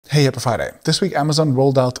Hey, happy Friday. This week Amazon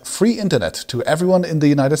rolled out free internet to everyone in the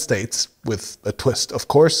United States, with a twist of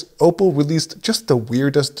course. OPPO released just the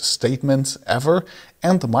weirdest statements ever,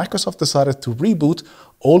 and Microsoft decided to reboot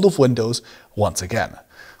all of Windows once again.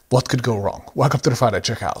 What could go wrong? Welcome to the Friday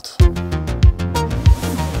Checkout.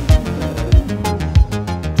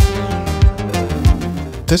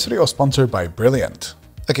 This video is sponsored by Brilliant.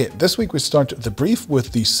 Okay, this week we start the brief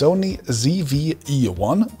with the Sony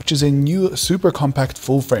ZV-E1, which is a new super compact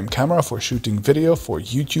full-frame camera for shooting video for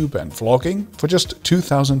YouTube and vlogging for just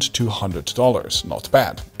 $2,200. Not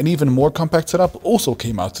bad. An even more compact setup also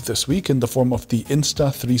came out this week in the form of the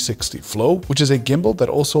Insta360 Flow, which is a gimbal that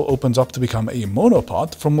also opens up to become a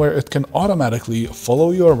monopod from where it can automatically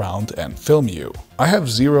follow you around and film you. I have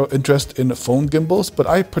zero interest in phone gimbals, but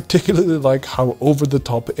I particularly like how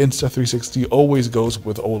over-the-top Insta360 always goes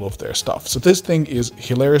with all of their stuff. So this thing is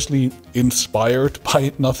hilariously inspired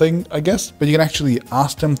by nothing, I guess, but you can actually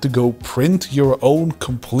ask them to go print your own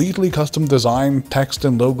completely custom design, text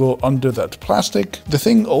and logo under that plastic. The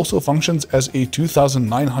thing also functions as a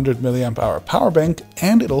 2900 mAh power bank,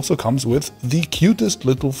 and it also comes with the cutest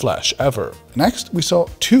little flash ever. Next, we saw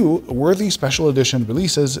two worthy special edition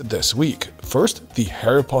releases this week. First, the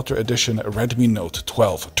Harry Potter edition Redmi Note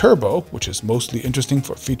 12 Turbo, which is mostly interesting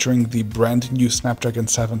for featuring the brand new Snapdragon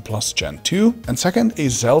 7 Plus Gen 2, and second, a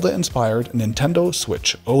Zelda-inspired Nintendo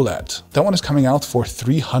Switch OLED. That one is coming out for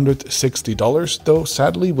 $360, though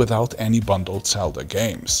sadly without any bundled Zelda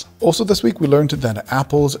games. Also this week we learned that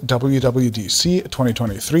Apple's WWDC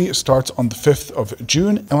 2023 starts on the 5th of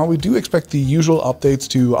June, and while we do expect the usual updates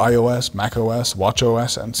to iOS, macOS,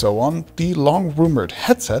 watchOS and so on, the long-rumored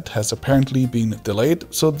headset has apparently been delayed,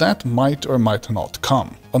 so that might or might not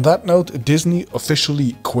come. On that note, Disney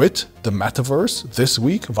officially quit the metaverse this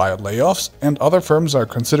week via layoffs, and other firms are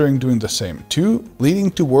considering doing the same too, leading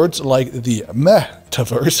to words like the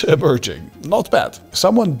metaverse emerging. Not bad.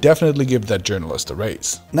 Someone definitely give that journalist a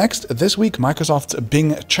raise. Next, this week Microsoft's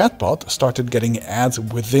Bing chatbot started getting ads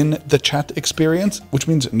within the chat experience, which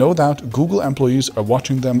means no doubt Google employees are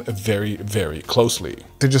watching them very, very closely.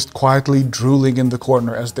 They're just quietly drooling in the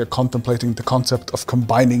corner as they're contemplating the concept of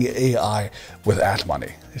combining AI with ad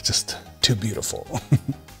money. It's just too beautiful.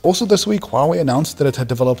 Also this week, Huawei announced that it had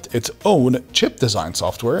developed its own chip design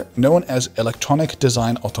software known as Electronic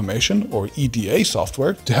Design Automation, or EDA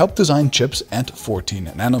software, to help design chips at 14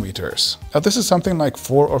 nanometers. Now this is something like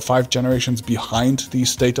 4 or 5 generations behind the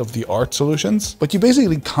state-of-the-art solutions, but you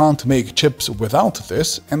basically can't make chips without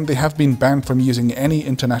this, and they have been banned from using any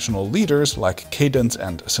international leaders like Cadence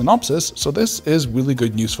and Synopsys, so this is really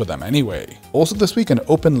good news for them anyway. Also this week, an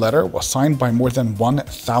open letter was signed by more than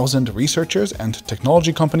 1,000 researchers and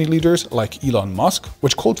technology company leaders like Elon Musk,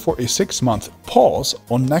 which called for a 6-month pause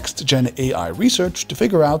on next-gen AI research to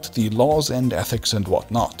figure out the laws and ethics and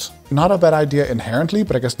whatnot. Not a bad idea inherently,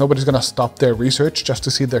 but I guess nobody's gonna stop their research just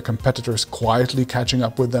to see their competitors quietly catching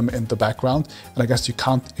up with them in the background. And I guess you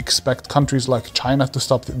can't expect countries like China to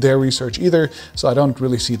stop their research either, so I don't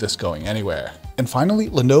really see this going anywhere. And finally,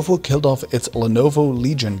 Lenovo killed off its Lenovo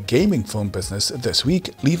Legion gaming phone business this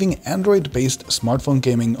week, leaving Android-based smartphone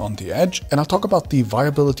gaming on the edge. And I'll talk about the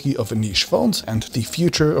viability of niche phones and the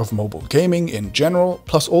future of mobile gaming in general,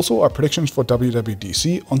 plus also our predictions for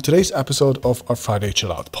WWDC on today's episode of our Friday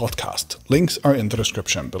Chill Out podcast. Links are in the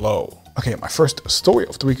description below. Okay, my first story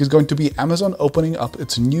of the week is going to be Amazon opening up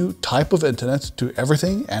its new type of internet to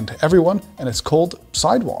everything and everyone, and it's called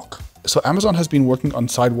Sidewalk. So Amazon has been working on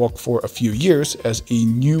Sidewalk for a few years as a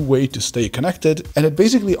new way to stay connected, and it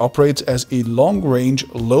basically operates as a long-range,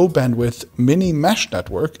 low-bandwidth mini mesh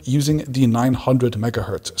network using the 900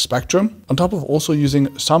 MHz spectrum, on top of also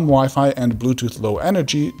using some Wi-Fi and Bluetooth Low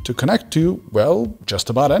Energy to connect to, well, just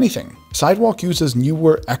about anything. Sidewalk uses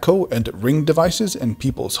newer Echo and Ring devices in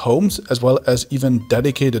people's homes, as well as even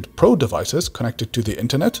dedicated Pro devices connected to the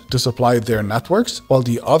internet to supply their networks, while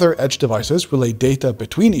the other edge devices relay data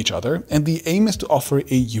between each other, and the aim is to offer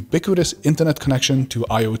a ubiquitous internet connection to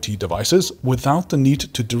IoT devices without the need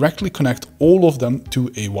to directly connect all of them to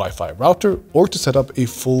a Wi-Fi router or to set up a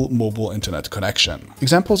full mobile internet connection.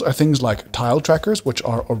 Examples are things like Tile trackers, which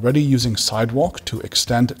are already using Sidewalk to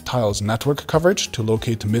extend Tile's network coverage to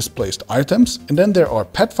locate misplaced items, and then there are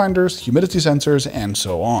pet finders, humidity sensors, and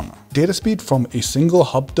so on. Data speed from a single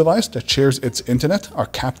hub device that shares its internet are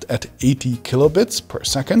capped at 80 kilobits per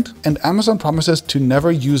second, and Amazon promises to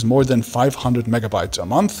never use more than 500 megabytes a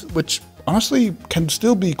month, which honestly can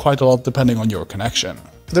still be quite a lot depending on your connection.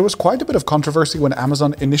 There was quite a bit of controversy when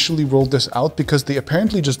Amazon initially rolled this out because they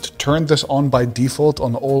apparently just turned this on by default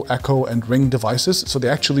on all Echo and Ring devices. So they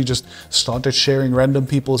actually just started sharing random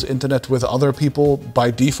people's internet with other people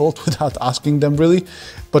by default without asking them really.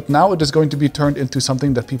 But now it is going to be turned into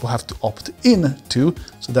something that people have to opt in to.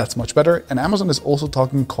 So that's much better. And Amazon is also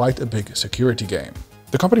talking quite a big security game.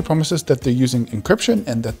 The company promises that they're using encryption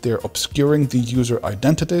and that they're obscuring the user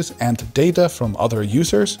identities and data from other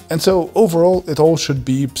users. And so overall, it all should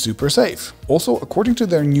be super safe. Also, according to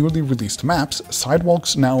their newly released maps,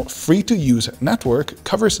 Sidewalk's now free-to-use network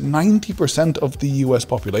covers 90% of the US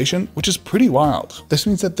population, which is pretty wild. This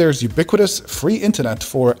means that there's ubiquitous free internet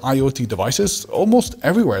for IoT devices almost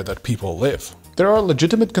everywhere that people live. There are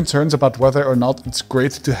legitimate concerns about whether or not it's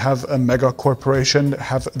great to have a mega corporation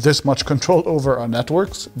have this much control over our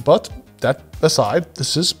networks, but that aside,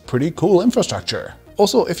 this is pretty cool infrastructure.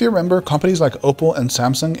 Also, if you remember, companies like OPPO and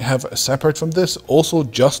Samsung have, separate from this, also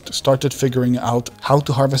just started figuring out how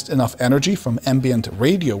to harvest enough energy from ambient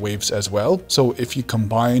radio waves as well. So if you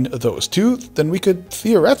combine those two, then we could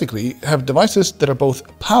theoretically have devices that are both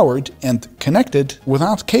powered and connected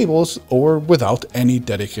without cables or without any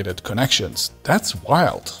dedicated connections. That's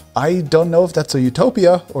wild. I don't know if that's a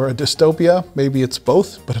utopia or a dystopia, maybe it's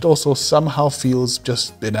both, but it also somehow feels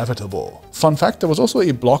just inevitable. Fun fact, there was also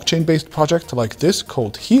a blockchain-based project like this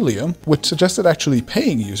called Helium, which suggested actually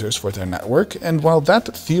paying users for their network, and while that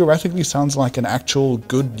theoretically sounds like an actual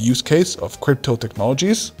good use case of crypto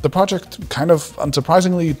technologies, the project kind of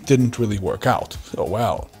unsurprisingly didn't really work out. Oh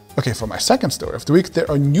well. Okay, for my second story of the week, there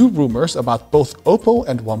are new rumors about both OPPO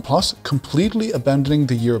and OnePlus completely abandoning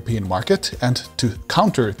the European market, and to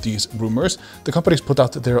counter these rumors, the companies put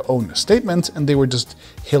out their own statements and they were just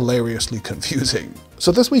hilariously confusing.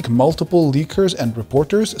 So this week, multiple leakers and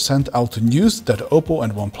reporters sent out news that OPPO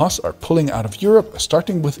and OnePlus are pulling out of Europe,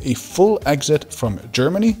 starting with a full exit from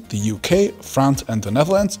Germany, the UK, France and the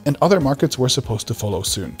Netherlands, and other markets were supposed to follow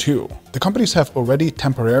soon too. The companies have already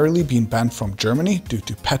temporarily been banned from Germany due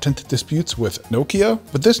to patent disputes with Nokia,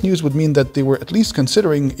 but this news would mean that they were at least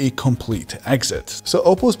considering a complete exit. So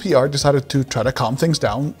OPPO's PR decided to try to calm things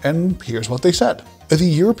down, and here's what they said. The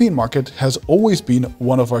European market has always been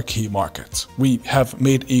one of our key markets. We have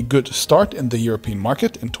made a good start in the European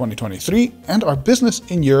market in 2023, and our business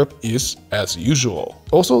in Europe is as usual.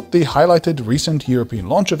 Also, they highlighted recent European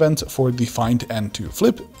launch events for the Find N2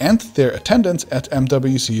 Flip and their attendance at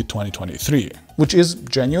MWC 2023. Which is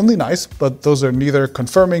genuinely nice, but those are neither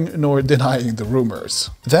confirming nor denying the rumors.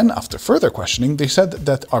 Then, after further questioning, they said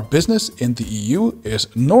that our business in the EU is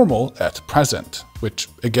normal at present, which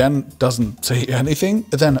again doesn't say anything.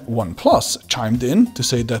 Then OnePlus chimed in to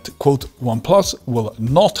say that, quote, OnePlus will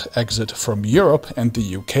not exit from Europe and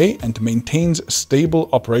the UK and maintains stable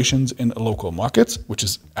operations in local markets, which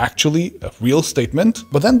is actually a real statement.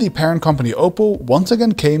 But then the parent company OPPO once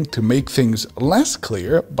again came to make things less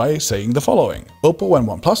clear by saying the following. OPPO and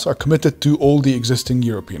OnePlus are committed to all the existing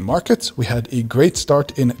European markets. We had a great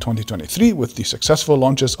start in 2023 with the successful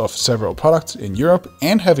launches of several products in Europe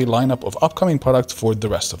and have a lineup of upcoming products for the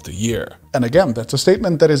rest of the year. And again, that's a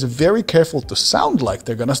statement that is very careful to sound like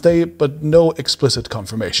they're gonna stay, but no explicit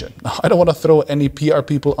confirmation. Now, I don't want to throw any PR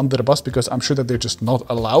people under the bus because I'm sure that they're just not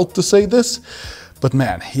allowed to say this. But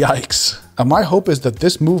man, yikes. And my hope is that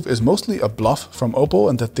this move is mostly a bluff from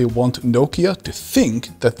OPPO and that they want Nokia to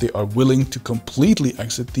think that they are willing to completely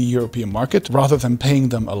exit the European market rather than paying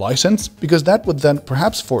them a license, because that would then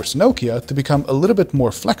perhaps force Nokia to become a little bit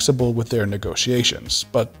more flexible with their negotiations.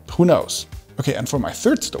 But who knows? Okay, and for my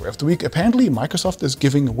third story of the week, apparently Microsoft is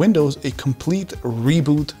giving Windows a complete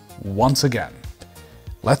reboot once again.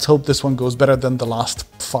 Let's hope this one goes better than the last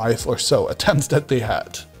 5 or so attempts that they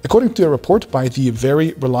had. According to a report by the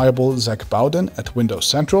very reliable Zach Bowden at Windows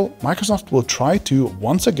Central, Microsoft will try to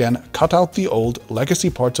once again cut out the old legacy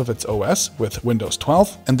parts of its OS with Windows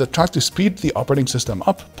 12 and try to speed the operating system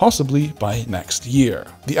up, possibly by next year.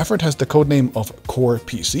 The effort has the codename of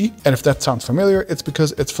CorePC, and if that sounds familiar, it's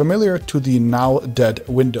because it's familiar to the now dead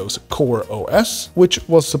Windows Core OS, which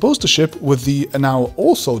was supposed to ship with the now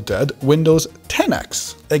also dead Windows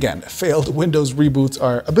 10X. Again, failed Windows reboots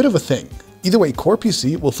are a bit of a thing. Either way,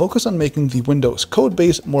 CorePC will focus on making the Windows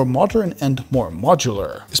codebase more modern and more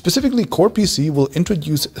modular. Specifically, CorePC will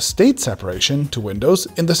introduce state separation to Windows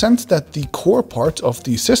in the sense that the core parts of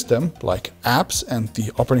the system, like apps and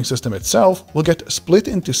the operating system itself, will get split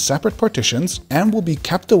into separate partitions and will be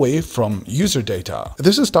kept away from user data.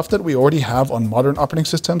 This is stuff that we already have on modern operating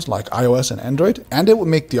systems like iOS and Android, and it will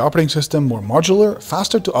make the operating system more modular,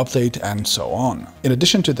 faster to update, and so on. In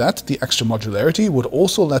addition to that, the extra modularity would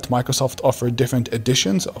also let Microsoft offer different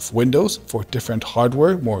editions of Windows for different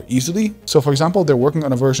hardware more easily. So for example, they're working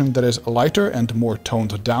on a version that is lighter and more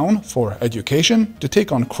toned down for education to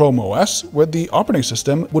take on Chrome OS, where the operating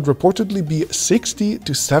system would reportedly be 60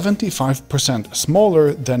 to 75%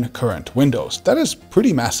 smaller than current Windows. That is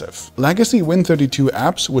pretty massive. Legacy Win32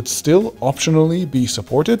 apps would still optionally be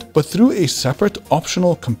supported, but through a separate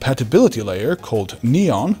optional compatibility layer called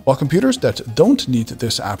Neon, while computers that don't need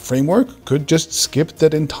this app framework could just skip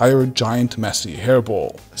that entire giant messy hairball.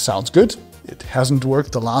 Sounds good? It hasn't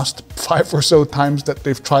worked the last 5 or so times that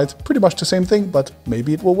they've tried pretty much the same thing, but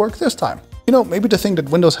maybe it will work this time. You know, maybe the thing that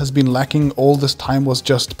Windows has been lacking all this time was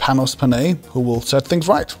just Panos Panay, who will set things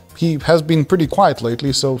right. He has been pretty quiet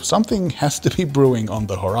lately, so something has to be brewing on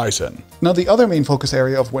the horizon. Now, the other main focus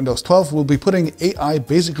area of Windows 12 will be putting AI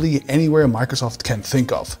basically anywhere Microsoft can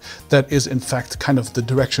think of. That is, in fact, kind of the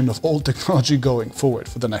direction of all technology going forward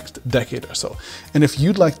for the next decade or so. And if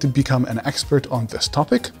you'd like to become an expert on this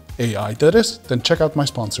topic, AI that is, then check out my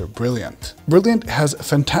sponsor, Brilliant. Brilliant has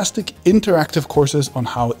fantastic interactive courses on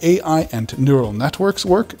how AI and neural networks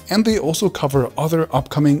work, and they also cover other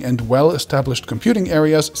upcoming and well-established computing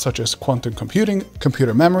areas such as quantum computing,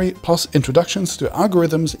 computer memory, plus introductions to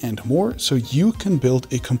algorithms and more, so you can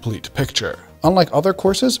build a complete picture. Unlike other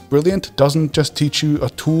courses, Brilliant doesn't just teach you a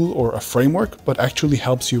tool or a framework, but actually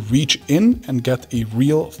helps you reach in and get a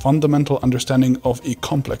real fundamental understanding of a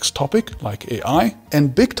complex topic like AI.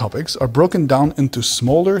 And big topics are broken down into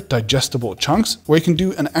smaller, digestible chunks where you can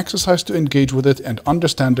do an exercise to engage with it and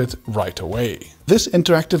understand it right away. This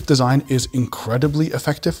interactive design is incredibly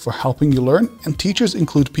effective for helping you learn, and teachers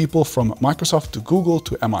include people from Microsoft to Google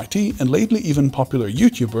to MIT, and lately even popular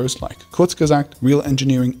YouTubers like Kurzgesagt, Real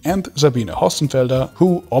Engineering, and Sabine Hostenfelder,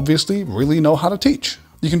 who obviously really know how to teach.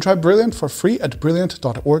 You can try Brilliant for free at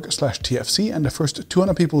brilliant.org/TFC, and the first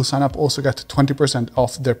 200 people who sign up also get 20%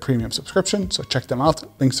 off their premium subscription, so check them out.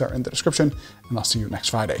 Links are in the description, and I'll see you next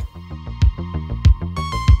Friday.